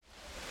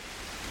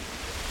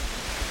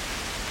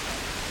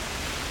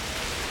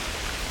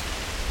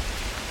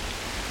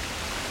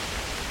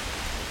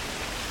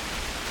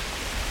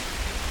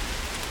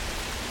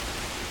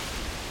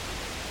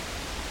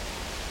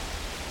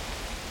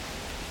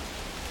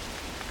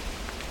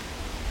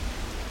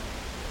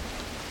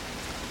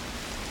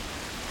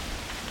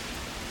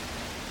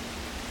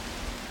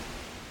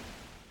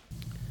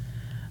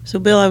So,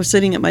 Bill, I was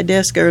sitting at my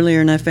desk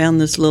earlier and I found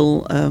this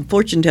little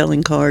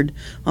fortune-telling card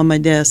on my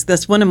desk.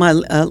 That's one of my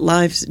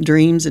life's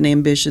dreams and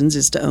ambitions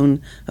is to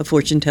own a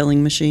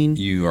fortune-telling machine.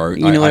 You are.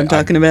 You know what I'm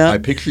talking about? I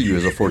picture you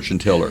as a fortune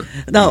teller.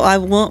 No, I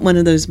want one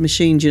of those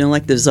machines,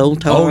 like the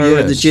Zoltar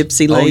or the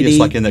Gypsy Lady. Oh, yes,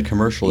 like in the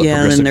commercial.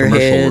 Yeah, and their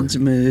heads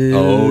move.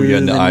 Oh, yeah,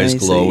 and the eyes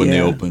glow when yeah.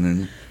 they open.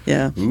 And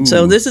yeah. Ooh.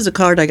 So this is a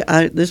card.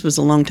 This was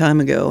a long time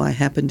ago. I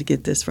happened to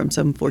get this from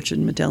some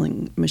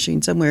fortune-telling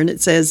machine somewhere, and it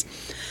says,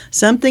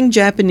 "Something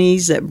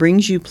Japanese that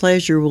brings you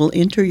pleasure will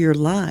enter your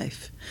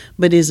life,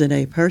 but is it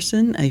a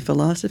person, a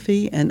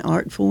philosophy, an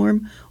art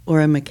form,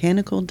 or a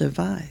mechanical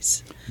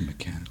device?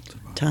 Mechanical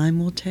device. Time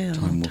will tell.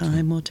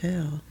 Time will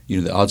tell."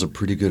 The odds are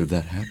pretty good of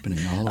that happening.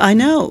 I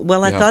know.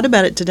 Well, I thought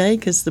about it today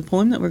because the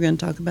poem that we're going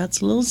to talk about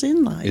is a little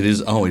Zen-like. It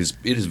is. Oh, it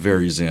is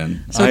very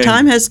Zen. So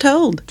time has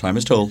told. Time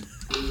has told.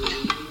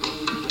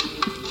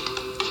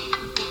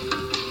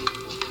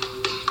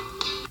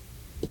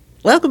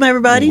 Welcome,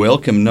 everybody.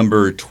 Welcome,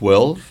 number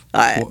 12.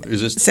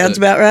 Is this sounds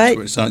about right?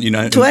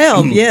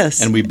 12,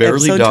 yes. And we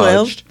barely Episode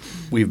dodged.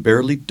 12. We've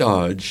barely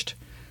dodged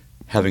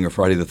having a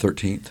Friday the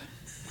 13th.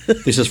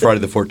 This is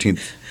Friday the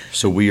 14th,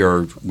 so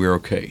we're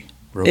okay.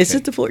 We're okay. Is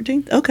it the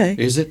 14th? Okay.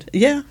 Is it?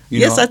 Yeah.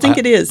 Yes, I think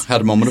it is. I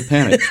had a moment of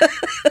panic.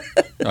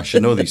 I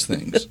should know these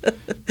things.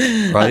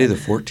 Friday the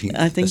 14th.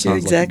 I think you're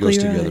exactly like it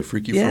goes right. together.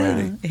 Freaky yeah.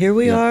 Friday. Here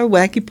we are,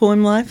 Wacky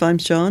Poem Life. I'm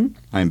Sean.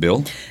 I'm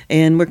Bill.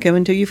 And we're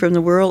coming to you from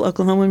the World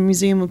Oklahoma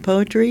Museum of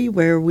Poetry,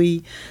 where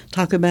we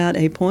talk about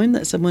a poem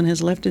that someone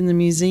has left in the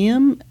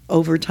museum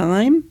over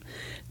time.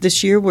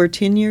 This year we're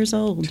 10 years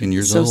old. 10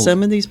 years old. So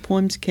some of these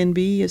poems can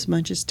be as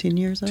much as 10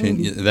 years old.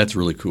 That's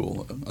really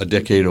cool. A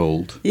decade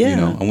old.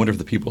 Yeah. I wonder if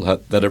the people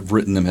that have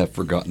written them have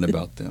forgotten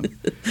about them.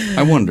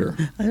 I wonder.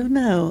 I don't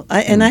know.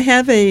 I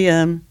have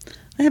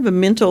a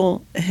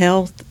mental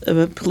health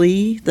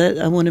plea that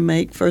I want to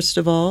make first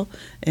of all,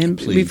 and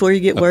before you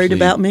get worried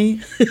about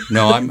me.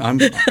 No, I'm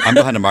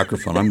behind a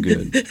microphone. I'm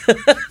good.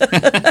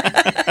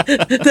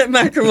 That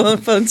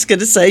microphone's going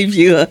to save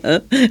you.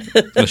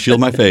 I'll shield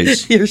my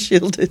face. You're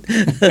shielded.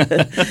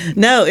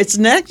 No, it's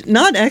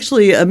not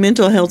actually a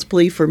mental health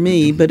plea for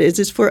me, but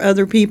it's for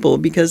other people,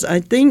 because I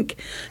think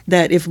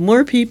that if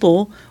more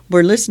people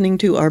were listening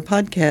to our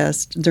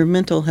podcast, their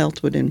mental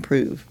health would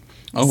improve.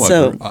 Oh,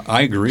 so,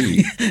 I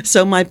agree.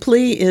 So my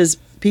plea is,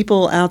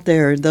 people out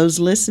there, those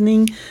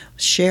listening,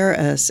 share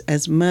us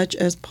as much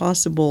as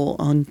possible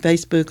on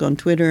Facebook, on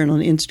Twitter, and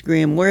on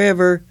Instagram,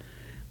 wherever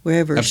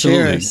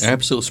Absolutely. share us.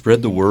 Absolutely.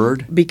 Spread the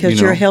word.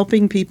 Because you're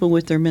helping people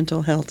with their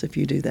mental health if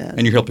you do that.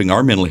 And you're helping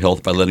our mental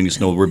health by letting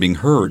us know we're being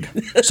heard.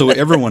 So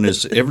everyone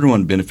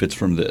benefits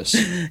from this.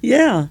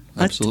 Yeah.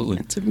 Absolutely.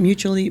 It's a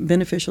mutually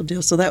beneficial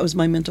deal. So that was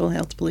my mental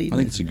health plea. I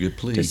think it's a good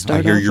plea.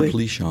 I hear your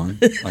plea, Sean.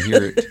 I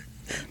hear it.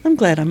 I'm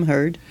glad I'm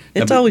heard.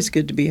 It's always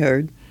good to be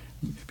heard.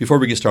 Before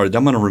we get started,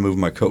 I'm going to remove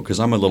my coat because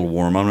I'm a little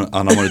warm. I'm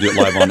going to do it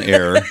live on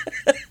air.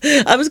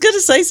 I was going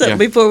to say something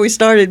before we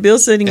started.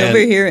 Bill's sitting over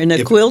here in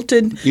a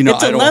quilted,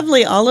 it's a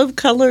lovely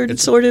olive-colored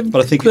sort of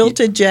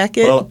quilted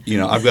jacket. Well,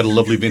 I've got a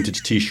lovely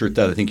vintage T-shirt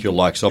that I think you'll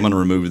like, so I'm going to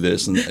remove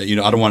this. And,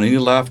 I don't want any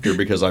laughter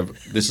because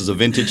this is a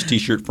vintage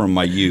T-shirt from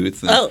my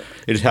youth. And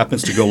it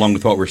happens to go along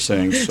with what we're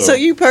saying. So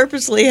you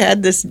purposely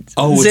had this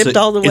zipped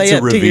all the way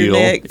up to your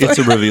neck. It's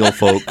a reveal,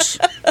 folks.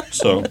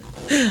 So...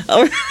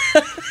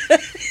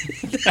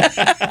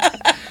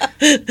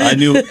 I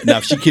knew. Now,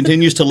 if she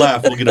continues to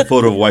laugh, we'll get a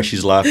photo of why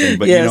she's laughing.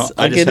 But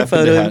I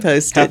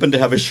just happened to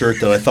have a shirt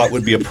that I thought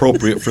would be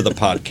appropriate for the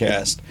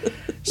podcast.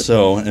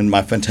 So, and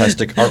my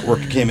fantastic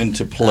artwork came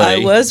into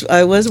play. I was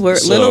a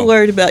little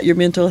worried about your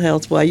mental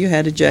health while you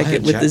had a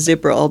jacket with the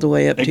zipper all the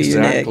way up to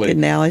your neck,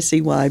 and now I see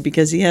why,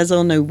 because he has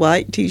on a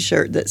white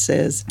T-shirt that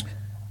says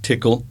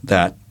 "Tickle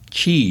That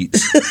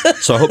Cheese."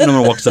 So I hope no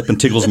one walks up and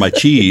tickles my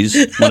cheese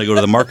when I go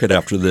to the market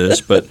after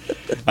this. But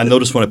I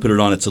noticed when I put it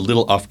on, it's a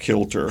little off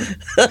kilter.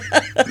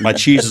 My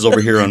cheese is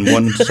over here on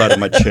one side of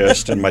my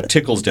chest, and my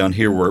tickle's down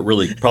here where it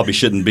really probably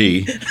shouldn't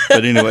be.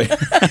 But anyway,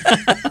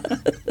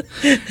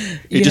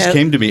 it just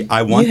came to me.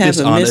 I want this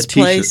on a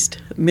T-shirt.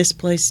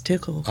 Misplaced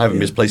tickle. I have a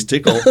misplaced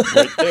tickle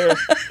right there.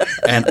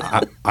 And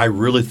I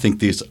really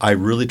think I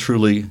really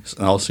truly,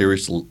 in all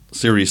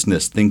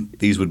seriousness, think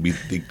these would be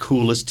the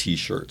coolest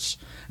T-shirts.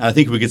 And I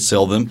think we could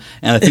sell them,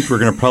 and I think we're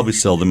going to probably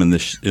sell them in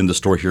the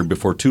store here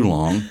before too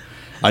long.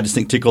 I just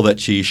think "Tickle That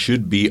Cheese"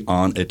 should be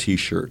on a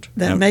T-shirt.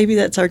 Maybe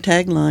that's our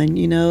tagline.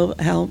 You know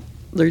how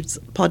there's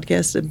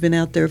podcasts that have been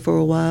out there for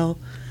a while.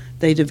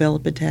 They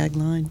develop a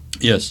tagline.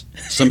 Yes,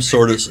 some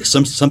sort of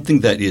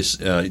something that is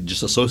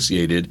just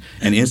associated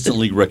and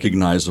instantly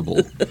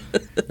recognizable.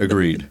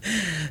 Agreed.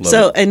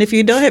 And if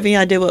you don't have any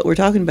idea what we're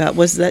talking about,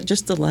 was that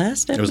just the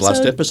last episode? It was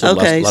last episode.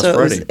 Okay, last so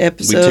Friday. It was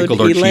episode we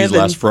tickled our 11. cheese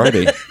last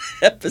Friday.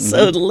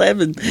 Episode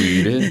 11.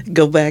 We did.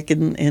 Go back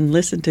and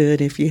listen to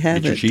it if you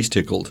haven't. Get your cheese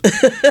tickled.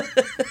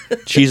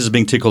 cheese is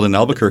being tickled in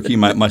Albuquerque.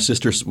 My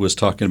sister was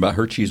talking about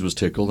her cheese was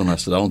tickled, and I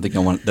said, I don't think I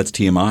want that's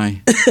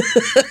TMI.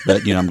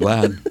 But I'm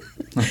glad.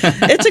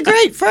 It's a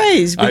great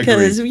phrase I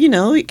because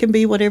agree. it can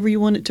be whatever you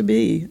want it to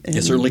be. And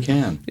It certainly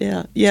can.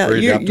 Yeah.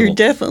 very You're adaptable.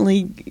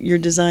 definitely your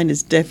design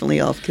is definitely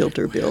off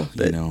kilter, Bill.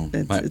 But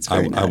it's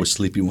very I nice. was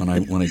sleepy when I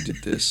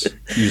did this.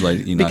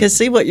 Usually, Because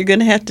see what you're going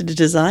to have to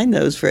design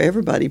those for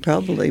everybody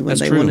probably when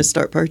That's they true. want to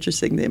start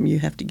purchasing them. You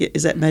have to get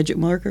is that magic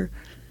marker?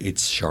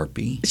 it's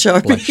Sharpie.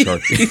 Sharpie. Black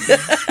Sharpie.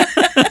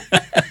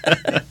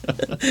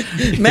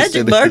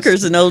 Magic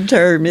marker's an old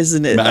term,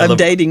 isn't it? I I'm love-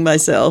 dating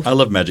myself. I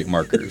love magic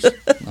markers.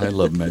 I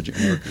love magic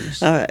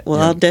markers. All right. Well,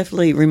 Yeah. I'll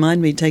definitely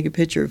remind me to take a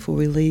picture before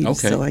we leave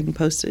Okay. so I can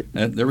post it.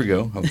 There we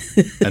go.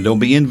 And don't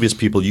be envious,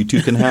 people. You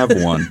too can have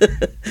one.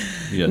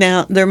 Yes.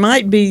 Now, there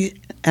might be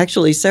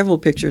actually several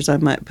pictures I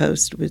might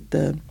post with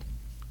this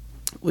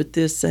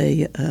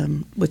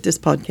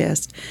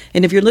podcast.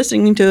 And if you're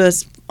listening to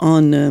us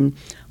on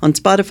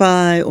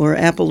Spotify or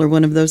Apple or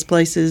one of those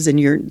places, and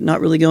you're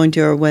not really going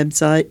to our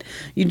website,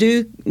 you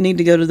do need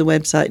to go to the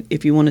website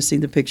if you want to see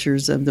the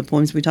pictures of the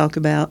poems we talk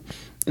about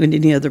and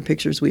any other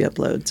pictures we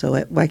upload. So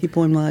at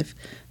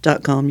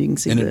wackypoemlife.com, you can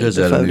see and the, it does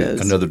the add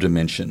photos. another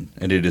dimension,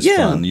 and it is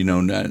Yeah. fun,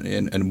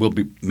 and we'll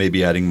be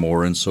maybe adding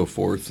more and so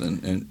forth,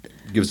 and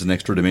gives an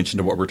extra dimension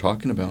to what we're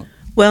talking about.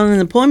 Well, in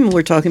the poem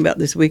we're talking about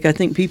this week, I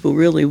think people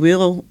really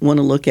will want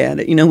to look at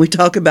it. We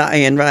talk about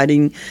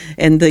handwriting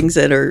and things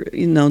that are,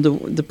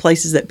 the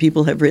places that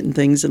people have written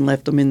things and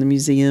left them in the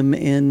museum,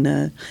 and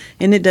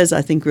it does,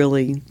 I think,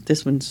 really.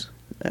 This one's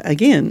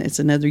again, it's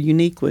another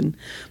unique one.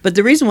 But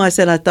the reason why I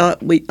said I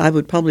thought I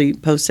would probably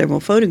post several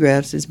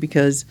photographs is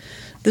because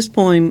this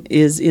poem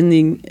is in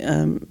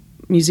the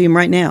museum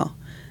right now.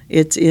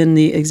 It's in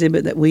the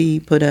exhibit that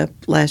we put up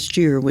last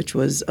year, which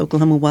was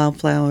Oklahoma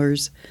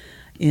Wildflowers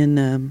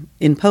in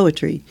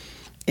poetry.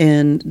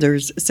 And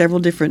there's several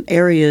different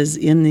areas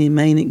in the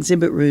main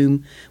exhibit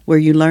room where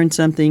you learn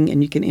something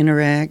and you can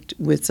interact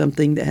with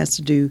something that has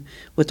to do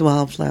with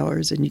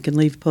wildflowers. And you can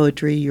leave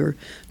poetry or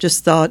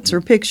just thoughts or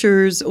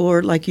pictures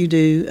or like you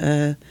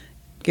do,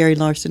 Gary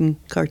Larson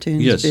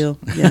cartoons, Yes. Bill.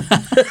 Yeah.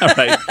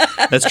 Right.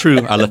 That's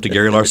true. I left a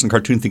Gary Larson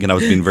cartoon thinking I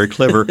was being very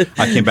clever.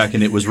 I came back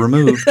and it was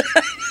removed.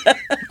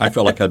 I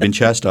felt like I'd been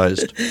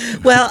chastised.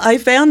 Well, I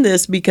found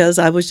this because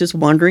I was just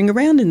wandering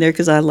around in there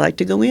because I like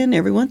to go in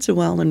every once in a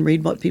while and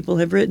read what people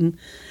have written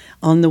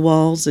on the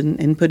walls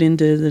and put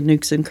into the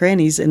nooks and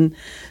crannies. And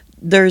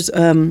there's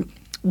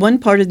one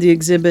part of the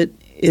exhibit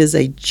is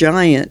a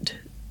giant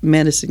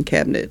medicine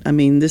cabinet. I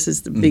mean, this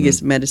is the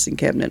biggest medicine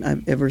cabinet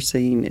I've ever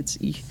seen. It's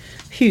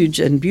huge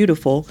and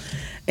beautiful.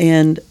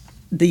 And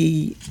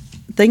the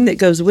thing that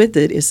goes with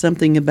it is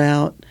something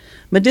about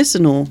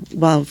medicinal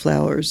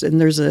wildflowers,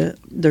 and there's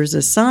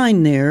a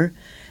sign there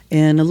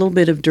and a little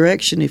bit of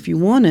direction if you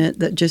want it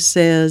that just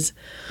says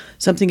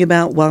something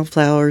about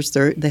wildflowers.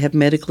 They have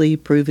medically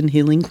proven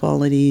healing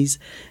qualities,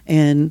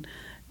 and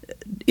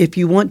if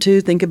you want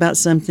to think about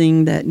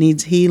something that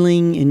needs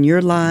healing in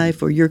your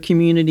life or your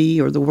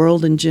community or the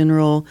world in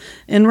general,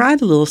 and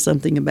write a little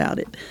something about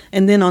it.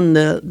 And then on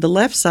the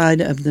left side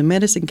of the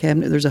medicine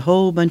cabinet, there's a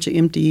whole bunch of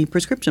empty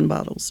prescription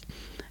bottles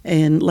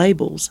and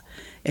labels.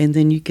 And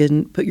then you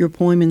can put your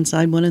poem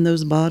inside one of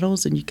those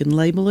bottles and you can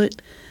label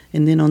it.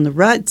 And then on the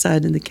right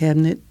side of the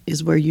cabinet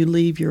is where you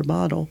leave your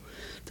bottle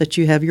that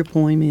you have your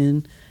poem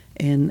in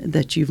and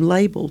that you've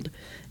labeled.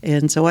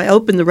 And so I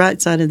opened the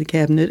right side of the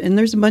cabinet, and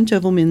there's a bunch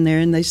of them in there,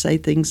 and they say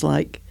things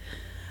like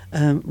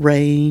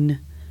rain,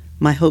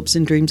 my hopes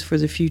and dreams for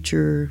the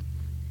future.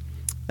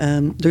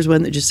 There's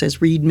one that just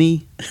says, read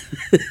me.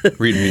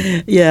 Read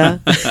me. Yeah.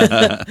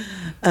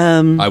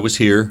 I was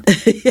here.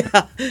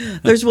 Yeah.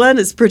 There's one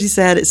that's pretty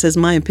sad. It says,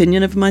 my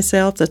opinion of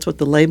myself. That's what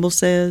the label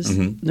says.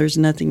 Mm-hmm. There's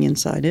nothing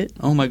inside it.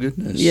 Oh, my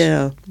goodness.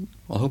 Yeah.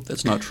 Well, I hope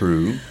that's not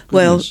true.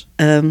 Well,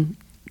 Goodness.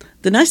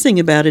 the nice thing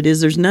about it is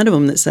there's none of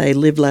them that say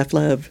live, laugh,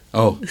 love.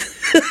 Oh.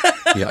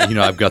 Yeah,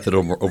 I've got that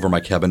over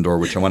my cabin door,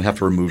 which I'm going to have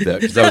to remove that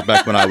because that was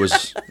back when I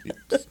was,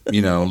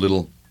 being a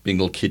little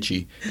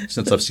kitschy.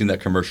 Since I've seen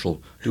that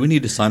commercial. Do we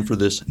need to sign for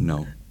this?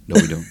 No,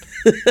 we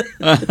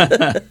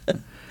don't.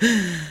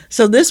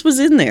 So this was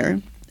in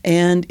there,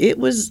 and it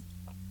was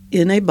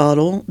in a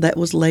bottle that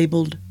was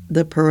labeled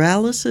The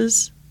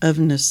Paralysis of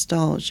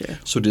Nostalgia.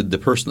 So did the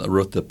person that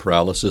wrote The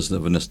Paralysis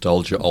of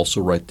Nostalgia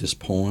also write this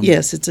poem?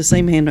 Yes, it's the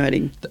same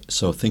handwriting.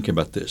 So think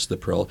about this.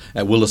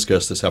 And we'll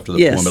discuss this after the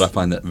Yes. poem, but I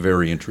find that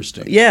very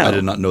interesting. Yeah. I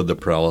did not know The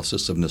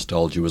Paralysis of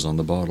Nostalgia was on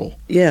the bottle.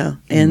 Yeah,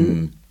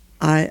 and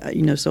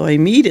so I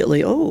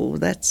immediately,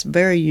 that's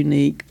very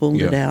unique,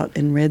 pulled it Yeah. out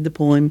and read the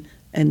poem,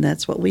 and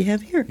that's what we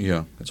have here.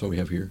 Yeah, that's what we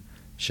have here.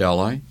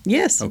 Shall I?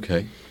 Yes.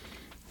 Okay.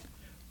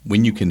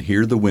 When you can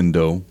hear the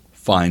window,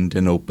 find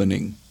an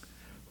opening.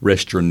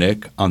 Rest your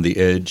neck on the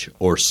edge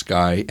or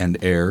sky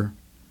and air.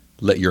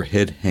 Let your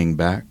head hang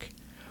back.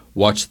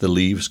 Watch the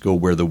leaves go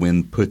where the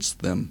wind puts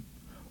them.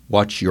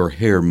 Watch your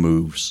hair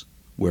moves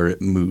where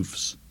it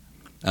moves.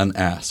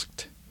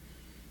 Unasked.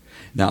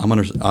 Now,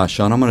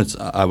 Sean,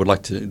 I would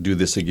like to do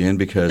this again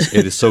because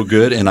it is so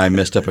good, and I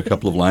messed up a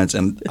couple of lines,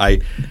 and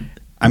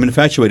I'm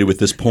infatuated with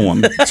this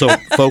poem. So,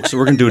 folks,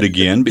 we're going to do it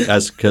again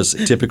because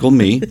typical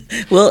me.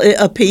 Well,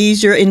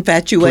 appease your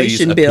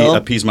infatuation, Please Bill.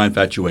 appease my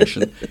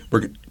infatuation.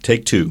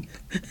 Take two.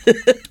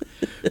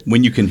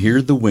 When you can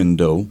hear the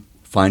window,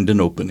 find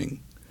an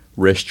opening.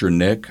 Rest your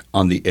neck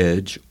on the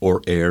edge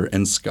or air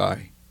and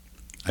sky.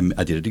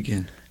 I did it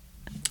again.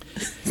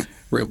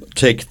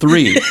 Take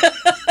three.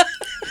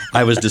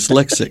 I was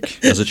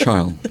dyslexic as a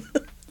child.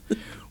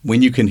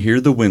 When you can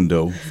hear the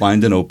window,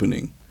 find an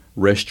opening.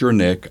 Rest your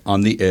neck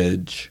on the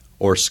edge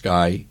or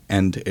sky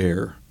and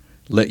air.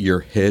 Let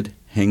your head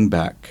hang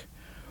back.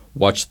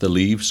 Watch the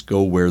leaves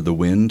go where the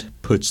wind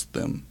puts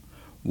them.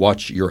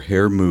 Watch your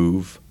hair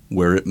move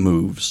where it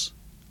moves,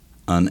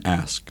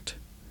 unasked.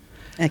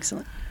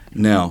 Excellent.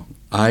 Now,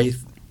 I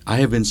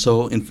have been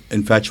so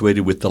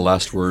infatuated with the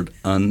last word,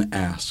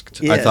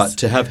 unasked. Yes. I thought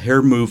to have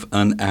hair move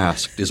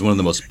unasked is one of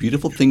the most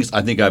beautiful things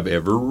I think I've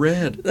ever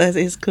read. That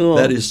is cool.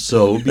 That is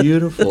so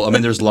beautiful. I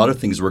mean, there's a lot of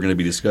things we're going to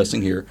be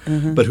discussing here.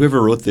 But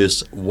whoever wrote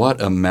this,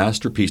 what a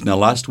masterpiece. Now,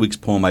 last week's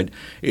poem,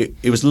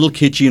 it was a little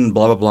kitschy and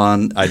blah, blah, blah.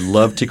 And I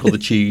love Tickle the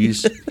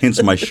Cheese,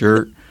 hence my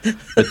shirt.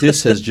 But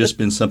this has just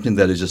been something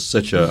that is just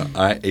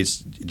it's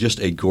just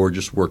a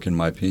gorgeous work in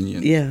my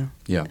opinion. Yeah.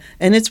 Yeah.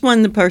 And it's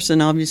one the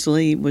person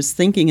obviously was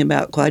thinking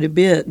about quite a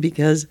bit,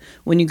 because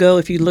when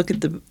if you look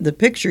at the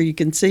picture, you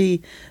can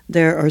see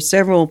there are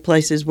several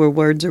places where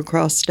words are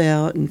crossed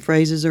out and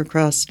phrases are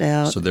crossed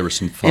out. So there was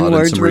some thought and and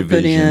words some were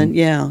revision. put in.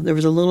 Yeah, there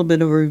was a little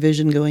bit of a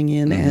revision going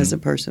in as the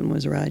person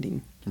was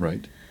writing.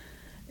 Right.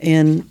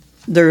 And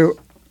there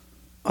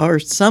are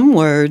some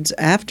words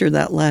after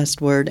that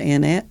last word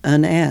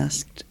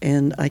unasked,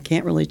 and I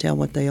can't really tell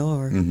what they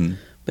are,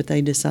 but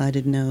they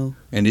decided no.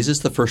 And is this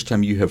the first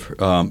time you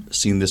have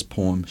seen this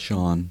poem,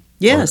 Sean?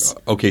 Yes.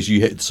 Okay,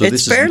 so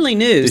it's fairly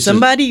new.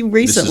 Somebody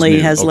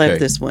recently has left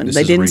this one.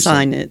 They didn't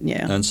sign it.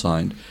 Yeah,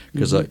 unsigned,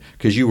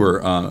 because you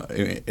were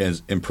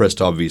as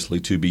impressed, obviously,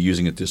 to be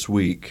using it this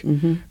week.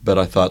 But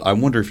I thought, I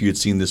wonder if you had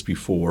seen this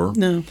before.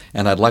 No.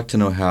 And I'd like to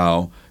know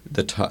how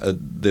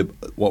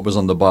what was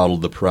on the bottle,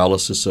 the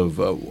paralysis of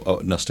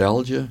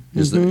nostalgia.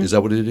 Is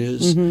that what it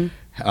is?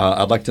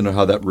 I'd like to know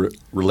how that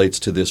relates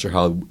to this, or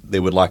how they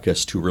would like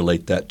us to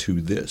relate that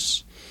to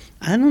this.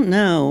 I don't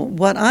know.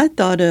 What I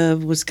thought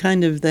of was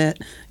kind of that,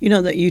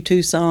 that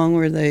U2 song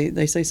where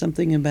they say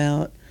something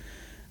about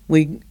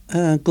we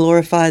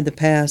glorify the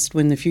past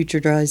when the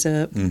future dries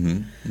up.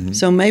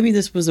 So maybe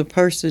this was a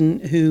person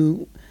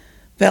who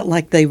felt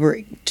like they were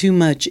too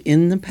much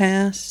in the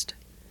past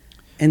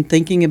and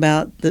thinking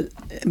about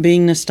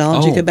being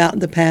nostalgic about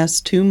the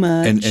past too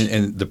much.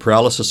 And the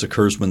paralysis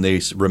occurs when they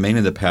remain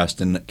in the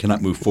past and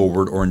cannot move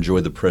forward or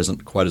enjoy the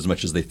present quite as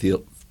much as they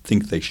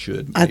think they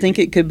should. Maybe. I think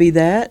it could be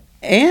that.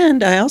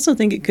 And I also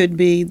think it could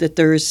be that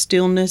there is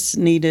stillness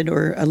needed,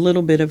 or a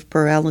little bit of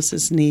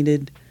paralysis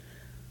needed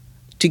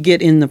to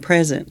get in the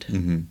present,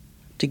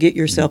 to get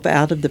yourself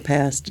out of the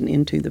past and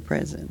into the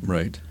present.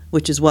 Right.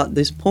 Which is what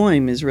this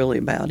poem is really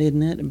about,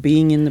 isn't it?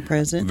 Being in the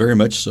present. Very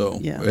much so.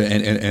 Yeah.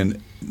 And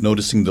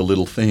noticing the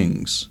little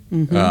things.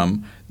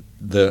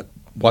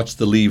 Watch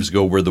the leaves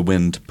go where the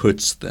wind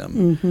puts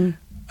them.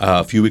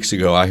 A few weeks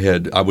ago,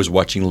 I was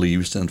watching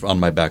leaves on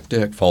my back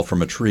deck fall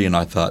from a tree, and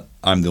I thought,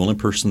 I'm the only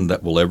person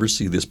that will ever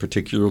see this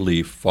particular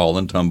leaf fall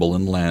and tumble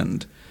and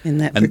land in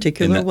that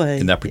particular way.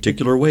 In that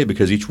particular way,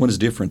 because each one is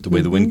different. The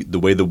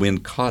way the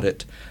wind caught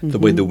it, the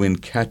way the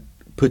wind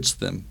puts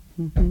them.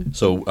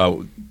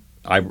 So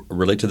I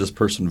relate to this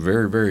person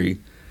very, very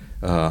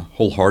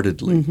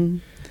wholeheartedly.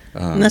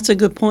 And that's a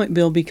good point,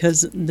 Bill,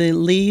 because the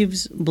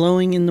leaves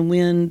blowing in the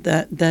wind,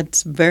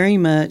 that's very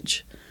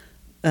much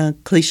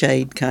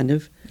cliched, kind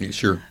of.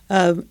 Sure.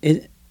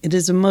 It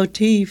is a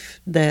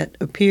motif that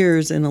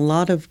appears in a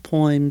lot of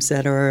poems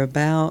that are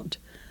about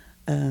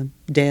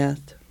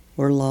death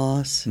or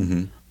loss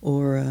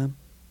or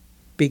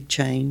big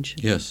change.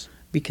 Yes.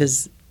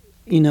 Because,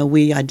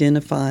 we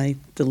identify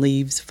the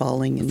leaves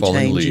falling and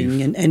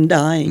changing and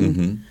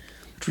dying.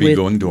 Tree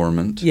going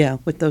dormant. Yeah,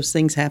 with those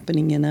things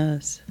happening in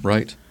us.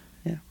 Right.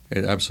 Yeah.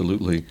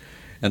 Absolutely.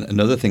 And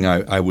another thing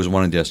I was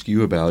wanting to ask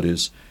you about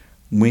is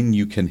when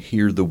you can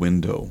hear the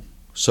window.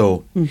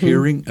 So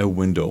hearing a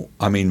window,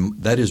 I mean,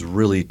 that is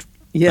really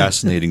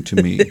fascinating to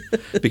me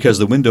because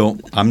the window,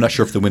 I'm not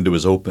sure if the window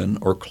is open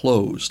or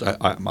closed.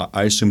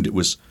 I assumed it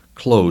was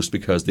closed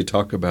because they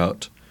talk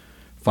about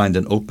find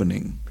an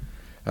opening.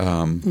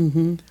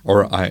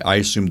 Or I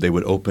assumed they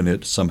would open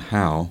it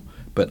somehow,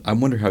 but I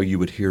wonder how you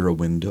would hear a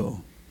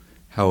window,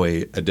 how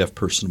a deaf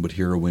person would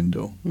hear a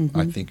window.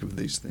 I think of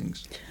these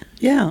things.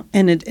 Yeah,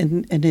 and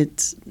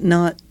it's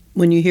not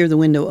when you hear the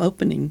window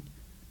opening.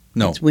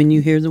 No. It's when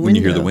you hear the window. When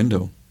you hear the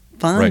window.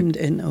 Find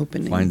an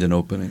opening. Find an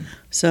opening.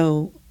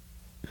 So,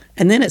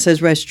 and then it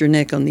says rest your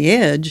neck on the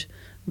edge,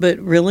 but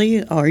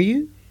really, are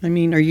you? I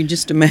mean, are you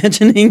just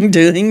imagining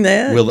doing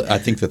that? Well, I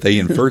think that they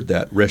inferred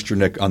that. Rest your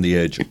neck on the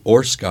edge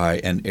or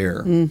sky and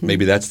air.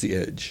 Maybe that's the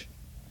edge.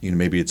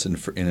 Maybe it's an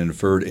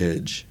inferred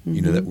edge.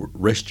 That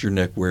rest your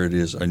neck where it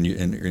is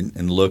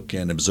and look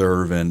and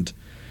observe and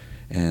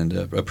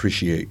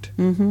appreciate.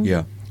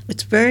 Yeah.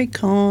 It's very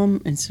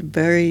calm. It's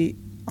very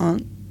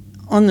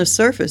on the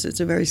surface, it's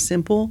a very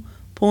simple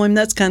poem.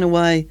 That's kind of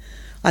why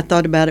I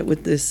thought about it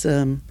with this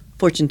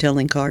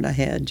fortune-telling card I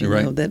had, you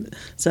Right. know, that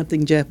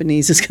something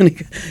Japanese is going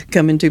to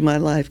come into my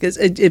life. Because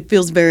it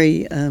feels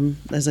very,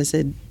 as I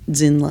said,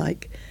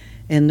 Zen-like.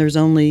 And there's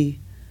only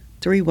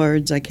 3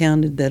 words I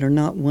counted that are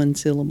not one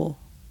syllable.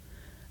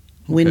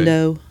 Okay.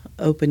 Window,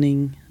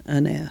 opening,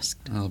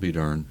 unasked. I'll be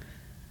darned.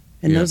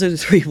 And Yeah. those are the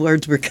 3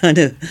 words we're kind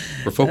of...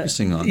 We're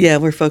focusing on. Yeah,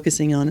 we're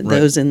focusing on it. Right.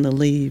 Those in the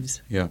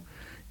leaves. Yeah.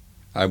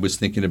 I was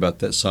thinking about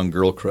that song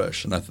 "Girl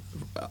Crush," and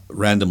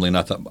randomly, and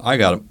I thought I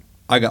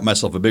got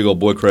myself a big old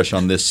boy crush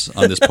on this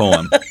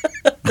poem.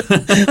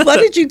 What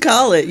did you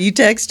call it? You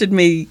texted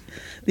me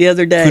the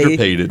other day.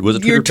 Twitter-pated. Was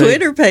it You're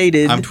Twitter-pated?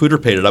 Twitter-pated. I'm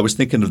Twitter-pated. I was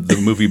thinking of the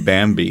movie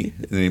Bambi,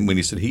 and when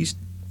he said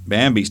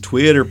Bambi's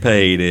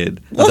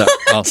Twitter-pated, I thought,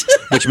 oh,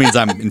 which means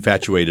I'm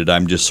infatuated.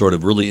 I'm just sort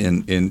of really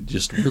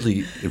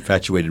really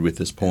infatuated with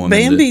this poem.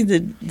 Bambi, the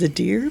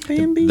deer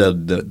Bambi?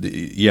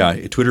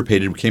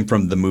 Twitter-pated came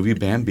from the movie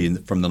Bambi,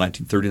 from the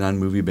 1939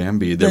 movie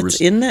Bambi.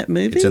 That's in that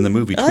movie? It's in the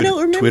movie. I don't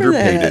remember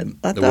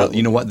Twitter-pated. that. Well,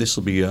 you know what? This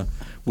will be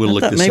we'll I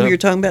look thought this maybe up. you're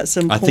talking about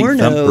some I think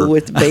porno Thumper.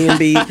 with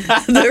Bambi.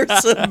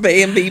 There's a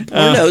Bambi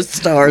porno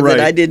star right.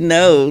 that I didn't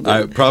know.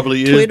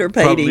 Probably is.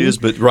 Twitter-pating. Probably is,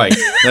 but right.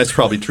 That's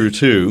probably true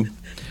too.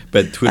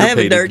 But Twitter I have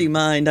a dirty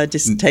mind. I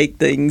just take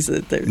things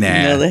that they they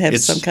have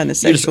it's- some kind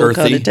of you're just sexual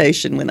earthy.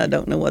 connotation when I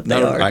don't know what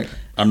they are.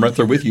 I'm right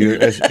there with you.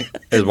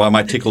 As why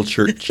my tickled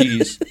shirt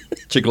cheese,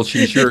 tickled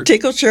cheese shirt,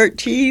 Tickle shirt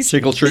cheese,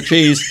 tickled shirt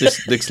cheese.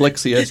 This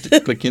dyslexia is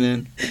clicking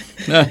in.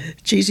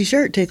 cheesy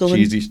shirt tickling.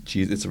 Cheesy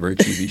cheese. It's a very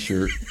cheesy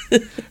shirt.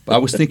 But I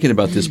was thinking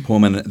about this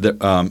poem, and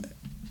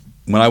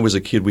when I was a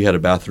kid, we had a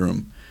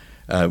bathroom.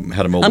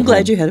 Had a mobile. I'm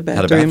glad home. you had a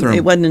bathroom.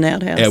 It wasn't an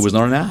outhouse. Yeah, it was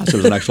not an outhouse. It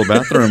was an actual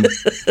bathroom.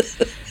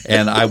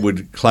 And I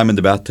would climb in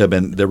the bathtub,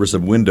 and there was a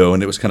window,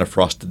 and it was kind of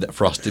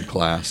frosted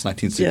glass,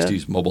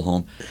 1960s mobile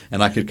home.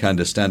 And I could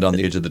kind of stand on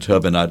the edge of the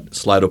tub, and I'd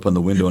slide open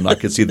the window, and I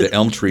could see the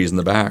elm trees in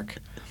the back.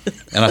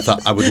 And I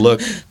thought I would look.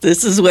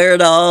 This is where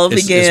it all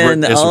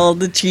began. All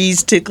the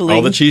cheese tickling.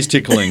 All the cheese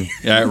tickling,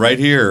 yeah, right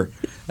here.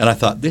 And I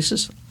thought, this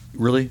is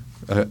really,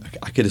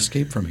 I could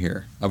escape from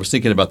here. I was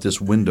thinking about this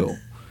window.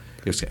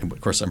 Of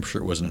course, I'm sure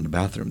it wasn't in the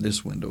bathroom,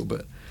 this window,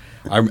 but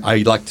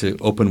I like to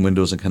open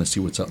windows and kind of see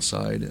what's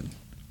outside and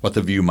what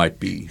the view might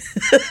be.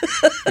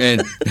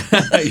 And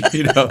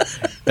you know,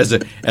 as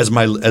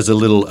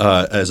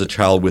a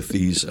child with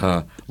these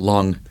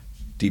long,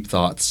 deep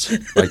thoughts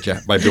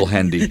by Bill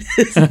Handy.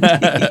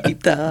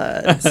 Deep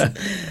thoughts.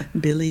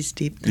 Billy's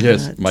deep thoughts.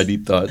 Yes, my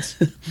deep thoughts.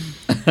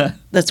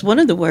 That's one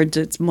of the words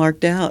that's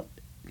marked out.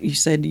 You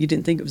said you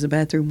didn't think it was a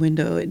bathroom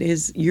window. It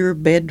is your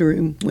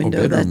bedroom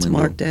window that's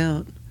marked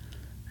out.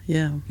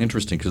 Yeah.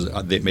 Interesting, because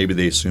maybe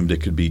they assumed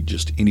it could be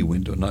just any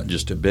window, not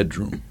just a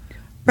bedroom.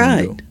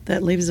 Right. Window.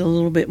 That leaves it a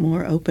little bit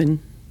more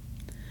open.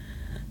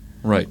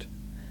 Right.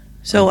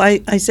 So I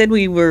said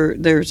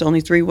there's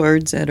only 3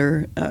 words that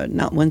are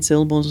not one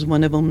syllable.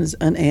 One of them is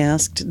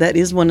unasked. That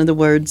is one of the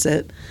words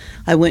that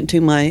I went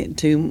to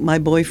my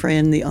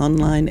boyfriend, the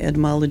online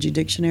etymology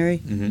dictionary.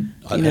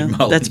 Mm-hmm. You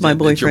know, that's my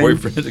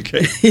boyfriend. That's your boyfriend,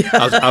 okay. Yeah.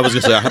 I was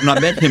going to say, I have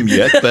not met him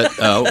yet, but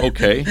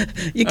okay.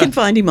 You can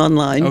find him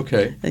online.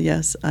 Okay.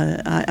 Yes.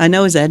 I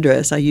know his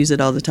address. I use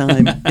it all the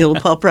time. It'll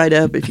pop right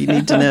up if you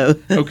need to know.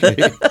 Okay.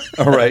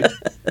 All right.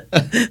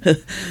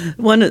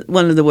 One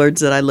of the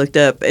words that I looked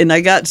up, and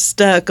I got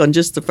stuck on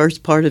just the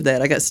first part of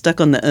that. I got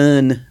stuck on the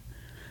un,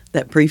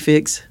 that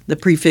prefix, the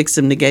prefix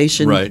of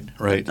negation. Right.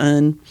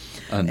 Un.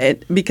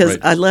 Because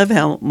right. I love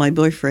how my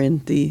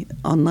boyfriend, the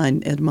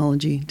online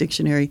etymology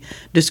dictionary,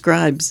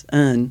 describes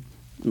un.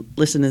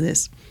 Listen to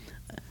this.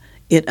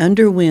 It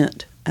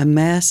underwent a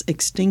mass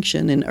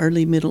extinction in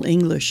early Middle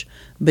English,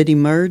 but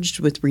emerged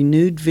with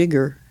renewed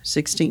vigor,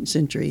 16th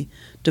century,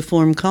 to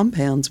form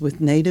compounds with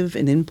native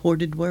and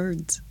imported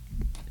words.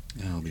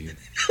 Oh,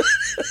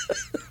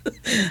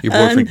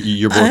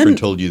 your boyfriend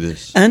told you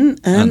this.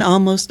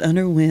 Almost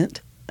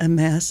underwent a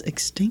mass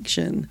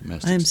extinction.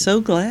 I am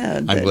so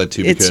glad. I'm glad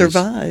too. It because,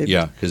 survived.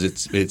 Yeah, because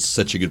it's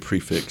such a good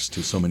prefix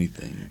to so many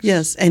things.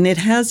 Yes, and it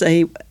has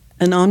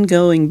an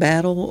ongoing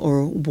battle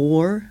or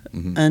war.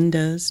 Mm-hmm.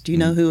 Undoes. Do you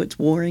know who it's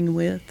warring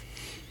with?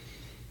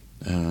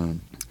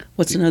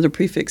 What's another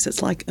prefix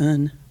that's like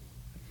un?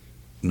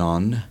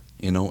 Non.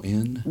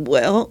 N-O-N.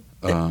 Well,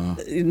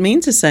 it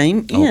means the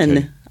same. In.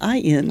 Okay.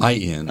 I-N.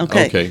 I-N.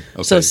 Okay. Okay.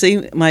 So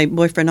see, my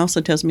boyfriend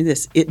also tells me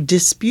this. It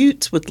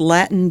disputes with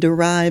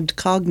Latin-derived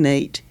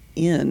cognate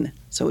in.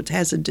 So it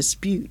has a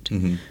dispute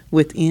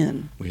with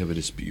in. We have a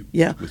dispute.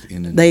 Yeah. With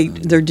in and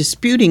They're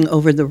disputing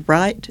over the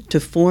right to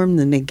form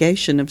the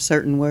negation of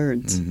certain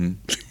words. Mm-hmm.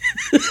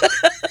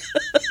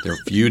 They're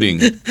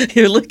feuding.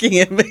 You're looking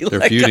at me They're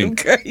like feuding. I'm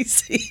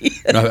crazy.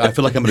 No, I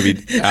feel like I'm going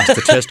to be asked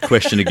the test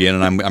question again,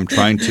 and I'm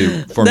trying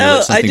to formulate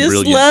No, something I just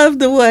brilliant. love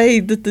the way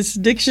that this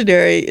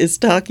dictionary is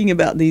talking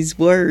about these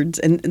words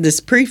and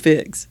this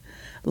prefix.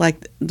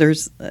 Like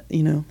there's,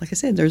 like I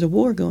said, there's a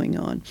war going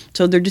on.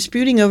 So they're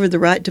disputing over the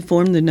right to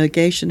form the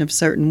negation of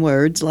certain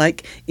words,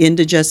 like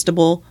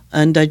indigestible,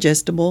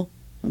 undigestible.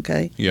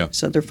 Okay? Yeah.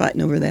 So they're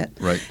fighting over that.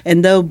 Right.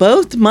 And though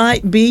both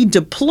might be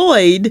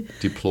deployed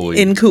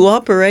in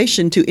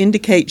cooperation to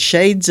indicate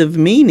shades of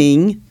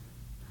meaning,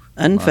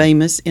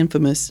 unfamous,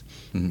 infamous,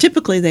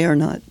 typically they are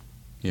not.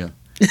 Yeah.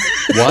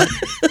 What?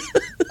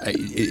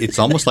 It's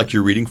almost like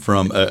you're reading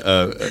from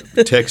a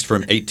text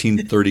from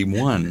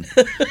 1831.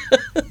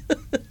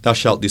 Thou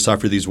shalt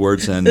decipher these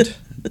words and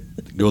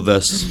go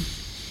thus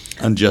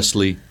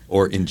unjustly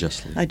or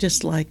unjustly. I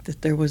just like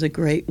that there was a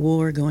great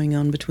war going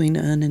on between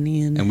Un and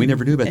In. And we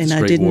never knew about this great war.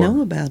 And I didn't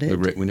know about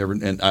it. We never,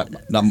 and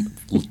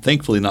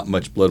thankfully not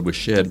much blood was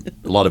shed.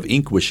 A lot of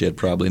ink was shed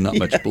probably, not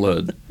much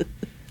blood.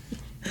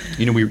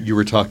 You know, you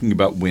were talking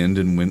about wind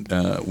and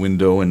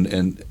window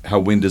and how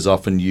wind is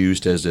often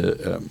used as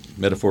a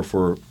metaphor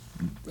for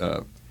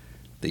the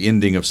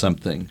ending of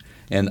something.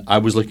 And I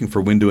was looking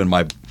for window in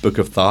my book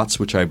of thoughts,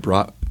 which I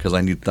brought because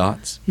I need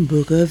thoughts.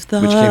 Book of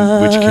thoughts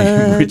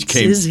which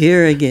came is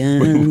here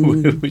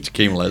again. which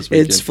came last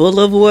weekend. It's full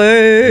of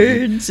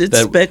words. It's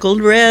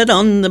speckled red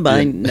on the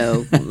bind.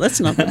 No, that's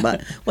not the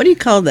bind. What do you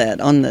call that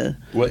on the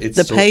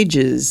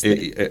pages?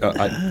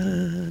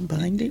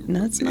 Binding?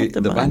 No, it's not the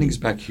binding. The binding's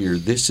back here.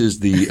 This is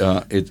the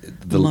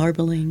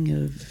marbling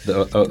of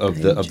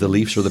the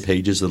leaves or the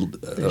pages.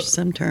 There's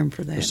some term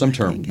for that. There's some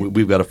term.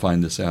 We've got to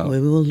find this out.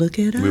 We will look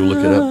it up. We will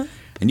look it up.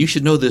 And you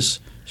should know this,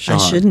 Sean. I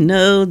should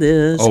know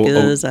this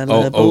because I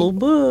love old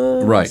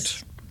books.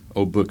 Right.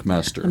 Oh,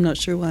 bookmaster. I'm not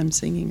sure why I'm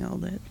singing all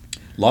that.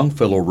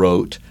 Longfellow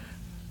wrote,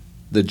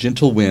 "The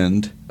gentle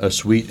wind, a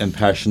sweet and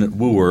passionate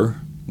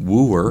wooer,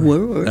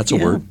 that's a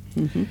word,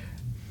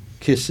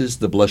 kisses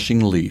the blushing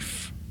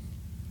leaf."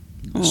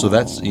 Aww. So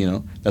that's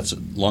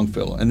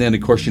Longfellow. And then,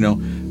 of course,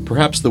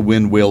 perhaps the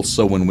wind wails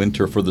so in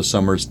winter for the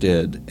summer's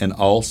dead, and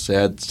all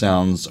sad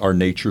sounds are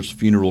nature's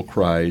funeral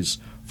cries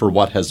for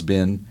what has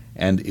been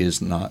and is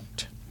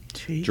not.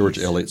 Jeez. George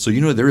Eliot. So,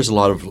 there is a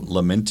lot of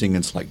lamenting.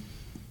 It's like,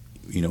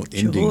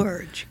 ending.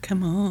 George,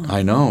 come on.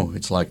 I know.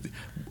 It's like,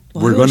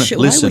 we're going to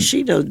listen. Why was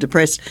she so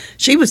depressed?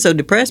 She was so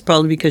depressed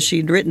probably because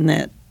she'd written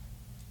that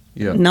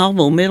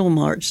novel,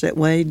 Middlemarch, that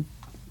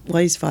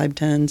weighs 5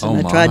 tons.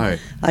 And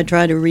I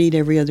try to read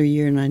every other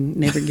year, and I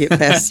never get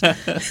past.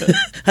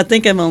 I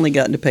think I've only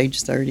gotten to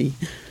page 30.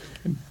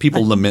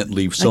 People lament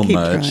leaves so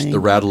much, trying. The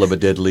rattle of a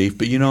dead leaf.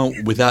 But,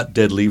 without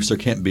dead leaves, there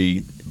can't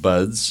be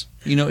buds.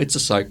 It's a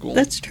cycle.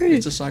 That's true.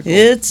 It's a cycle.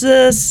 It's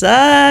a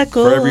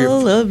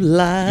cycle of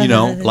life.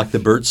 Like the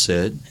bird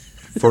said,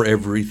 for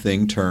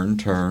everything turn,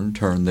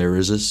 there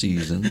is a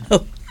season.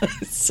 Oh,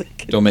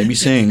 Don't make me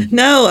sing.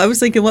 No, I was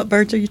thinking, what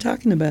birds are you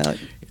talking about?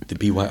 The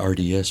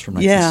BYRDS from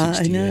 1968. Yeah,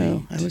 I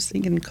know. I was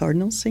thinking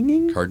cardinals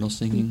singing.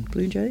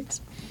 Blue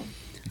Jays.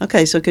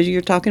 Okay, so because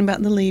you're talking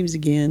about the leaves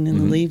again and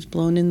the leaves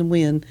blowing in the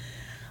wind,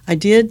 I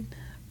did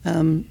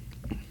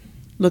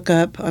look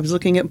up. I was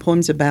looking at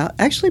poems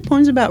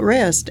about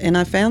rest, and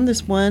I found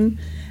this one,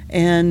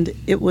 and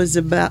it was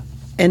about,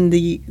 and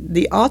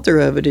the author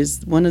of it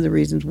is one of the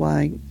reasons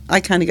why I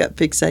kind of got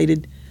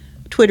fixated,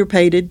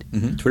 Twitter-pated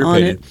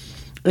on it.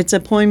 It's a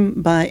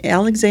poem by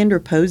Alexander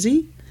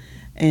Posey,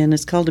 and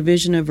it's called A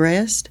Vision of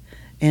Rest.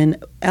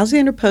 And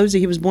Alexander Posey,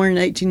 he was born in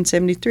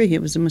 1873. He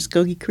was a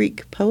Muskogee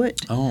Creek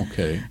poet. Oh,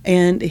 okay.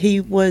 And he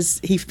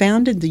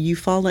founded the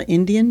Eufaula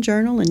Indian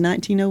Journal in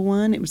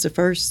 1901. It was the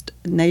first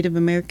Native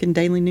American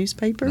daily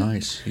newspaper.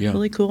 Nice, yeah.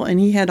 Really cool. And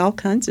he had all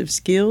kinds of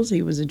skills.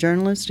 He was a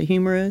journalist, a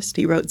humorist.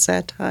 He wrote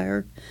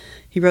satire.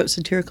 He wrote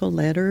satirical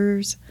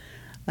letters.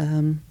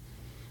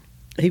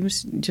 He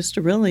was just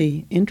a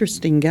really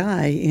interesting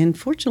guy. And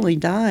fortunately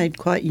died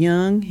quite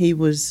young. He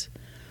was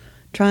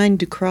trying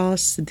to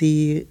cross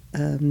the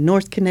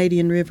North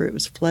Canadian River. It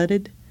was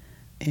flooded,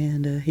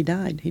 and he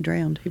died. He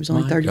drowned. He was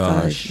only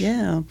 35. Gosh.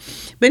 Yeah.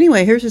 But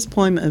anyway, here's his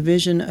poem, A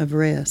Vision of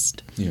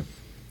Rest. Yeah.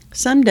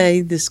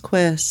 Someday this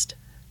quest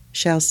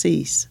shall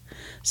cease.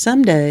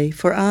 Someday,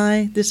 for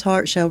I, this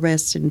heart shall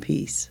rest in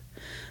peace.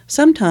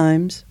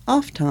 Sometimes,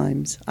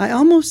 oft-times, I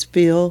almost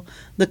feel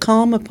the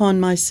calm upon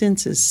my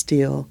senses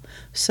steal,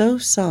 so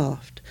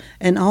soft,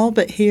 and all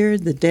but hear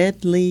the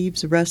dead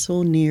leaves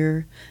rustle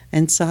near,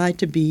 and sigh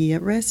to be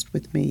at rest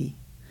with me.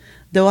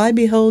 Though I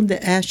behold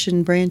the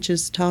ashen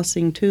branches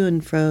tossing to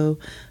and fro,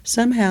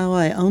 somehow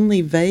I only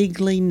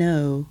vaguely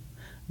know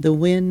the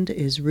wind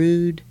is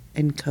rude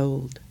and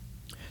cold.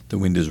 The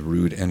wind is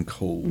rude and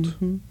cold.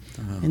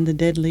 Mm-hmm. And the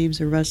dead leaves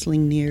are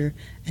rustling near,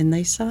 and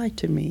they sigh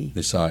to me.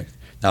 They sigh.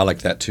 I like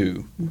that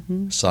too.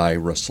 Sigh,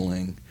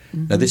 rustling.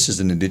 Now, this is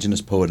an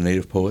indigenous poet, a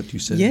native poet, you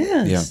said?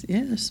 Yes,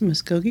 yes,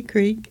 Muskogee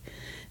Creek.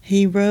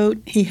 He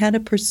had a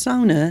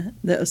persona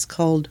that was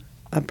called,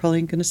 I'm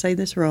probably going to say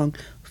this wrong,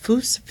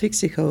 Fus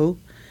Fixico,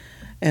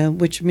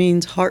 which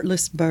means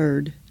heartless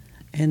bird.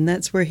 And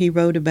that's where he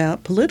wrote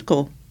about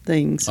political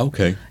things.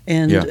 Okay.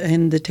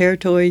 And the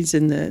territories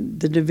and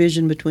the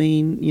division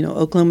between,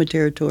 Oklahoma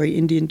Territory,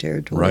 Indian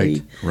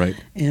Territory. Right.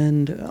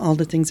 And all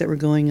the things that were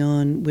going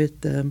on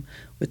with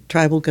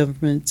tribal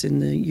governments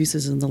and the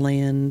uses of the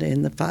land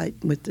and the fight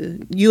with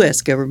the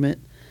U.S. government.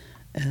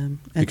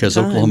 Because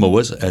Oklahoma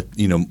was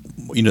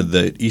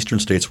the eastern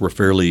states were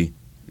fairly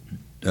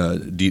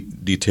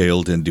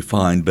detailed and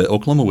defined, but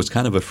Oklahoma was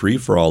kind of a free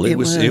for all. It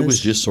was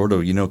just sort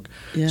of Yeah.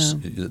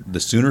 the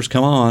Sooners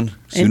come on,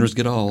 Sooners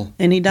get all.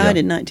 And he died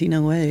Yeah. in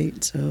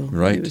 1908, so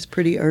Right. it was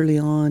pretty early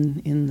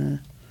on in the.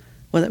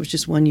 Well, that was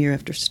just 1 year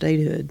after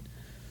statehood.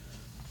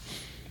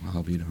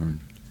 I'll be darned.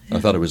 I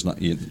thought it was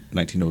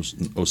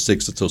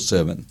 1906. It's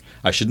 07.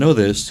 I should know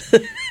this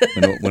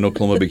when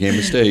Oklahoma became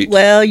a state.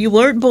 Well, you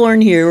weren't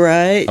born here,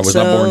 right? I was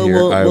not born here.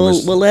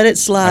 We'll let it I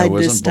slide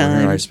wasn't this born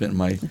time.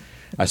 here.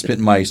 I spent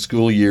my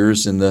school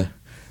years in the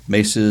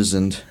mesas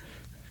and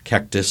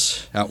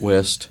cactus out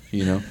west.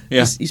 Yeah.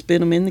 You spit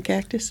them in the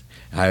cactus?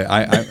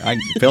 I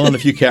fell in a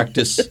few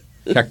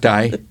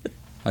cacti.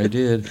 I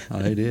did.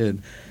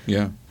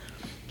 Yeah.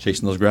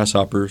 Chasing those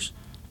grasshoppers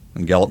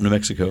in Gallup, New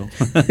Mexico.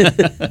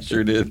 I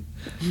sure did.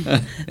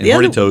 And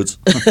horny toads.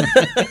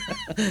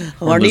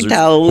 Horny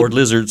toad. Horned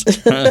lizards.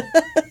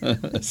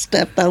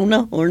 Stepped on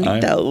a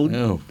horny toad.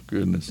 Oh,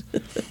 goodness.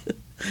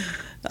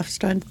 I was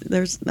trying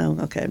to,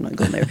 I'm not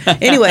going there.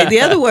 Anyway,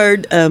 the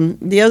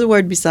other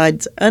word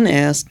besides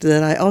unasked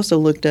that I also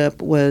looked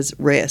up was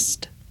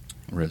rest.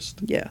 Rest.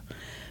 Yeah.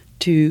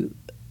 To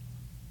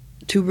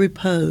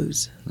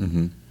repose.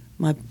 Mm-hmm.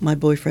 My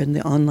boyfriend,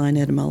 the online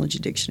etymology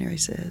dictionary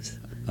says.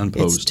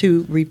 Unposed. It's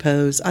to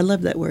repose. I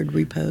love that word,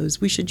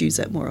 repose. We should use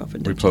that more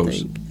often, don't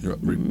Repose. you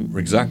think?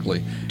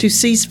 Exactly. To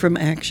cease from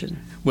action.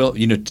 Well,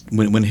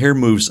 when hair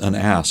moves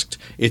unasked,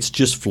 it's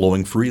just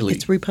flowing freely.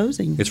 It's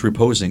reposing. It's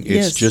reposing. It's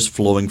Yes. just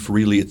flowing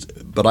freely.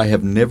 But I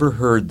have never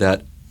heard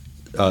that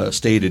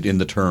stated in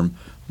the term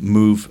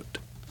move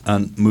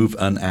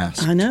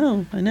unasked. I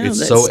know. It's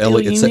That's so still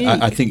elegant. unique.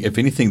 I think, if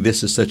anything,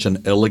 this is such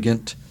an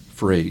elegant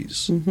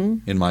phrase, Mm-hmm.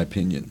 in my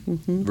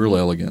opinion. Real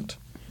elegant.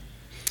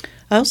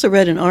 I also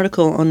read an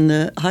article on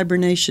the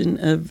hibernation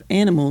of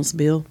animals,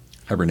 Bill.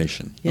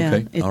 Hibernation. Yeah,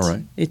 Okay. All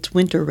right. It's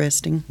winter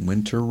resting.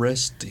 Winter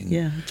resting.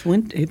 Yeah,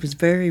 it was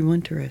very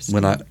winter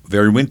resting.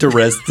 Very winter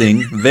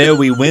resting.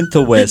 Very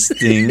winter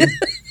resting.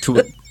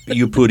 To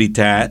you putty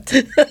tat.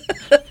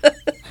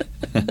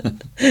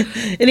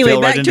 Anyway,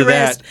 Fell back right to into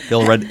rest. that.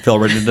 Fell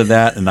right into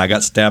that, and I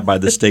got stabbed by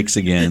the stakes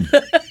again.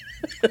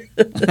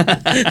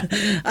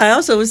 I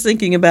also was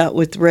thinking about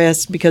with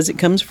rest because it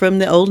comes from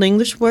the Old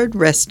English word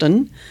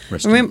restin.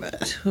 Restin'. Remember,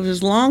 it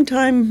was a long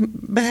time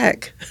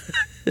back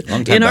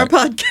Long time in our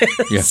back.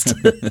 podcast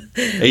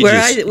Ages,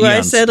 where I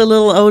eons. said a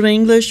little Old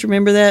English.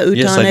 Remember that? Uton,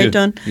 Yes, I do.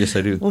 aton. Yes,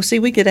 I do. Well, see,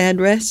 we could add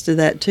rest to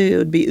that too. It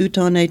would be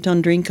uton,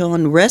 aton, drink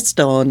on, rest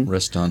on.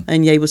 Rest on.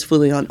 And yea was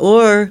fully on.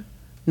 Or,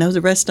 no,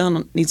 the rest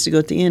on needs to go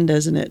at the end,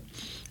 doesn't it?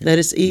 Let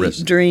us eat,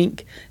 Rest.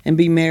 drink, and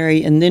be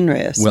merry, and then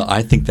rest. Well,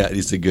 I think that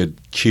is a good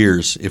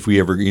cheers. If we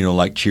ever,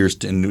 like cheers,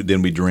 and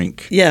then we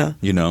drink. Yeah.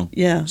 Yeah.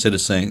 Instead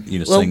of saying,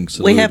 sing.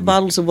 We have salute.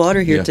 bottles of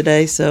water here Yeah.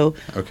 today, so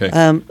Okay.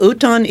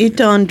 uton,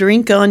 iton,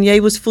 drink on, yea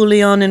was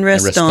fully on, and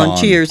rest, on.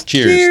 Cheers.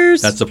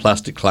 Cheers. That's a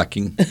plastic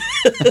clacking.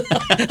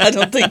 I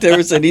don't think there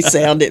was any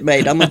sound it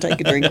made. I'm going to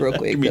take a drink real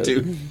quick. Me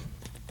too.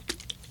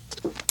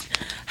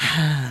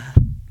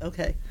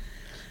 Okay.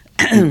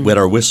 Wet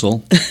our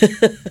whistle.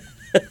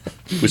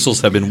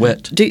 Whistles have been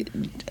wet.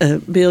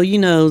 Bill, you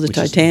know the Which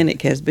is-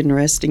 Titanic has been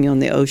resting on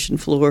the ocean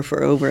floor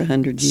for over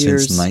 100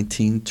 years. Since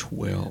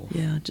 1912.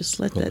 Yeah, just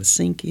let Well, that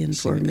sink in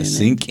for a minute.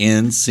 Sink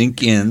in,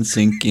 sink in,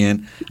 sink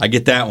in. I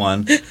get that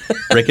one.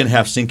 Break in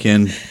half, sink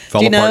in,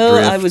 fall Do you apart, know,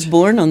 drift. I was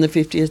born on the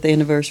 50th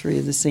anniversary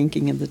of the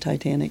sinking of the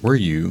Titanic. Were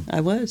you?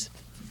 I was.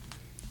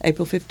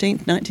 April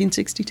 15th,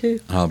 1962.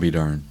 I'll be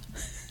darned.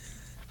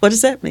 What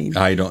does that mean?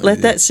 I don't.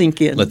 Let that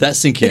sink in. Let that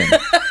sink in.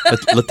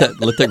 let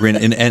that grin.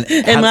 And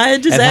Am I a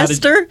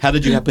disaster? How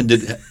did you happen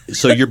to?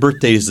 So your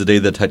birthday is the day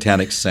the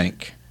Titanic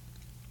sank.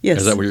 Yes.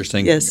 Is that what you're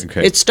saying? Yes.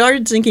 Okay. It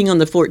started sinking on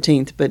the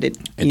 14th, but it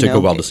took a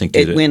while to sink,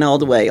 did It it? went all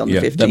the way on Yeah,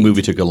 the 15th. that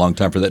movie took a long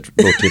time for that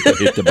boat to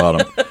hit the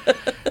bottom.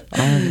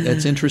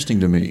 That's interesting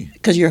to me.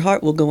 Because your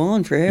heart will go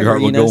on forever. Your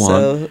heart will go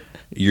so on.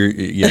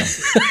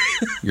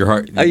 Your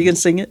heart. Are you going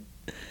to sing it?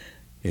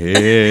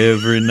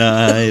 Every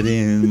night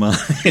in my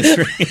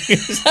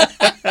dreams.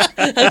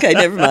 Okay,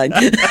 never mind.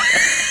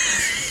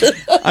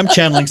 I'm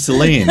channeling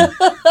Celine.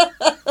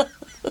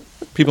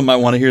 People might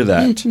want to hear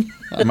that.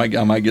 I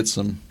might get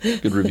some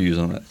good reviews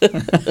on it.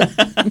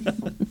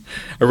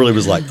 I really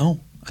was like,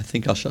 oh, I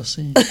think I shall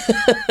sing.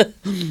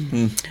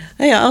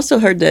 Hey, I also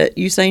heard that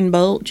Usain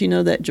Bolt,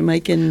 that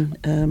Jamaican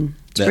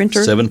sprinter.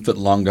 That 7 foot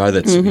long guy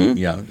that's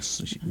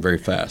very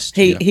fast.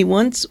 He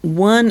once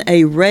won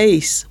a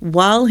race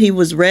while he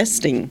was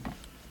resting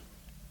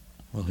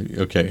Well,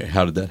 okay,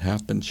 how did that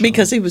happen, Sean?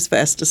 because he was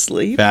fast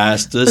asleep.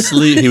 Fast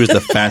asleep. He was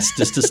the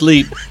fastest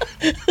asleep.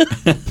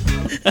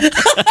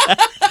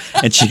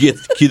 And she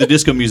cue the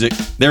disco music.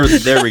 There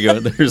we go.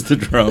 There's the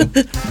drum.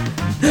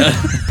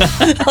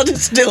 I'll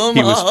just do them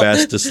He all. was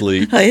fast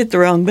asleep. I hit the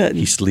wrong button.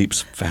 He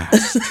sleeps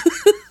fast.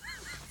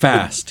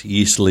 Fast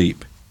ye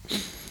sleep.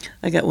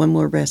 I got one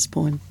more rest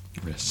poem.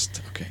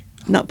 Rest. Okay.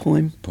 Not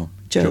poem.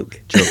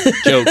 Joke.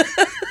 Joke.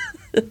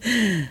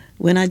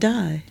 When I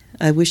die,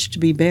 I wish to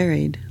be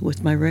buried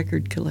with my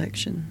record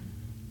collection.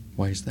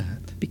 Why is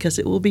that? Because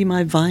it will be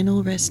my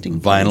vinyl resting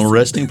place. Vinyl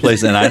resting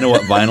place, and I know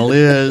what vinyl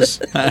is.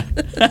 I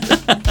hit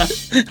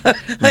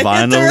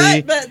the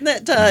right button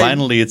that time.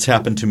 Finally, it's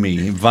happened to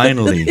me.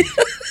 Finally.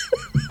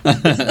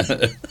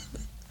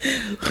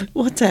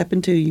 What's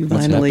happened to you,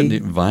 What's finally?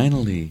 happened to,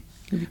 finally.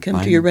 Have you come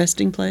to your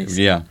resting place?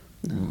 Yeah.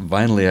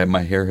 Finally,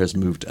 my hair has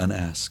moved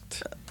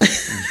unasked.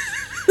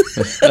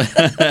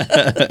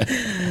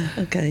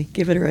 Okay,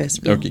 give it a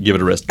rest, Bill. Okay, give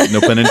it a rest. No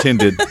pun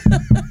intended.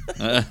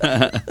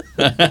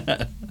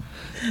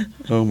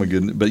 Oh my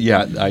goodness! But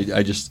yeah,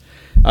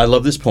 I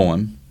love this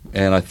poem,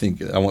 and I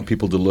think I want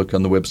people to look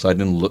on the website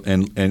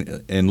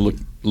and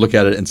look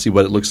at it and see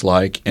what it looks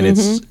like, and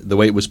it's the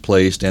way it was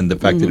placed, and the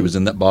fact that it was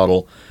in that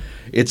bottle.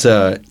 It's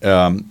a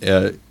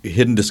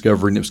hidden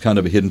discovery, and it was kind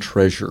of a hidden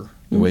treasure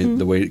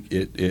the way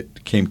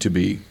it came to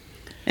be.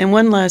 And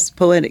one last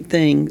poetic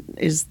thing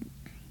is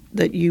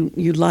that you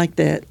like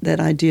that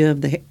idea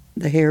of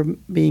the hair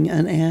being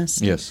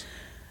unasked. Yes.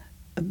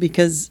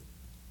 Because,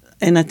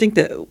 and I think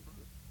that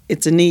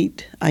it's a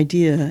neat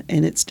idea,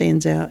 and it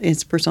stands out.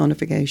 It's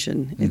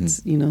personification.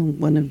 It's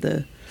one of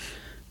the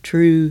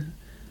true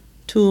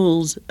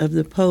tools of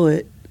the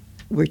poet,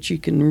 which you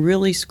can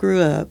really screw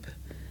up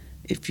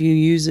if you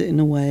use it in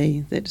a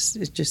way that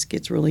it just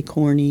gets really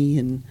corny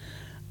and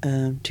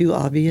too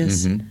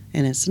obvious, and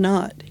it's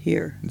not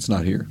here. It's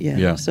not here.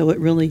 Yeah. So it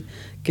really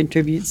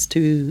contributes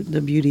to the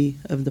beauty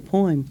of the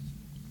poem.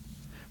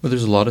 Well,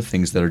 there's a lot of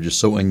things that are just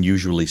so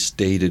unusually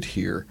stated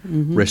here.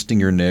 Resting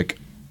your neck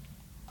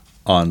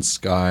on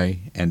sky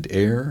and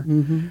air.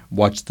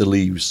 Watch the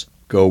leaves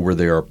go where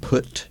they are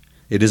put.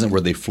 It isn't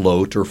where they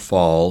float or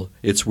fall.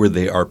 It's where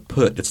they are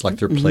put. It's like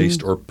they're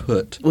placed or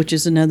put. Which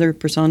is another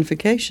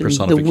personification.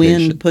 The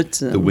wind puts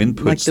them. The wind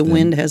puts them. Like the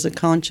wind has a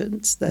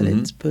conscience that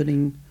it's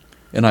putting.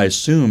 And I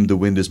assume the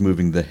wind is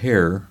moving the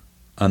hair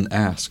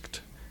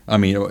unasked. I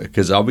mean,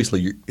 because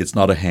obviously it's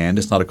not a hand,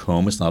 it's not a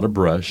comb, it's not a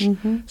brush.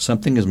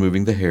 Something is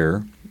moving the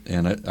hair,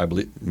 and I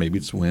believe maybe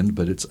it's wind,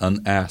 but it's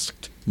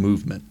unasked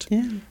movement.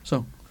 Yeah.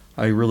 So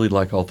I really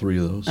like all three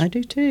of those. I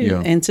do too.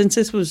 Yeah. And since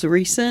this was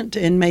recent,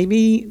 and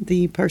maybe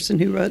the person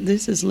who wrote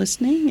this is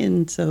listening,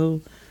 and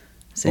so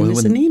send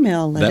us an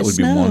email. Let us know. That would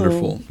be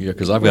wonderful. Yeah,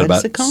 because I've got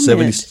about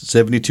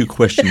 72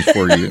 questions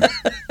for you.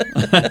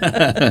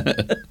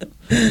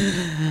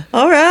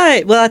 All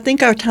right. Well, I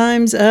think our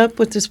time's up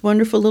with this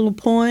wonderful little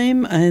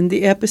poem, and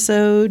the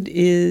episode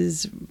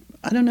is,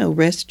 I don't know,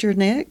 Rest Your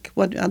Neck.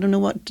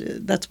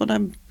 That's what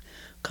I'm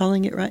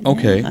calling it right now.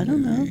 Okay. I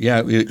don't know.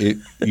 Yeah,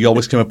 you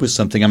always come up with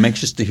something. I'm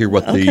anxious to hear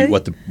what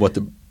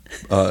the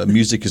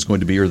music is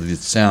going to be, or the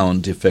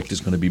sound effect is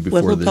going to be before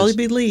this. Well, it'll probably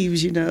be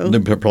leaves, There'll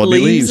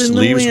probably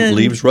be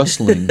leaves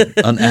rustling,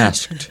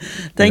 unasked.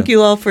 Thank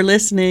you all for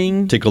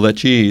listening. Tickle that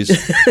cheese.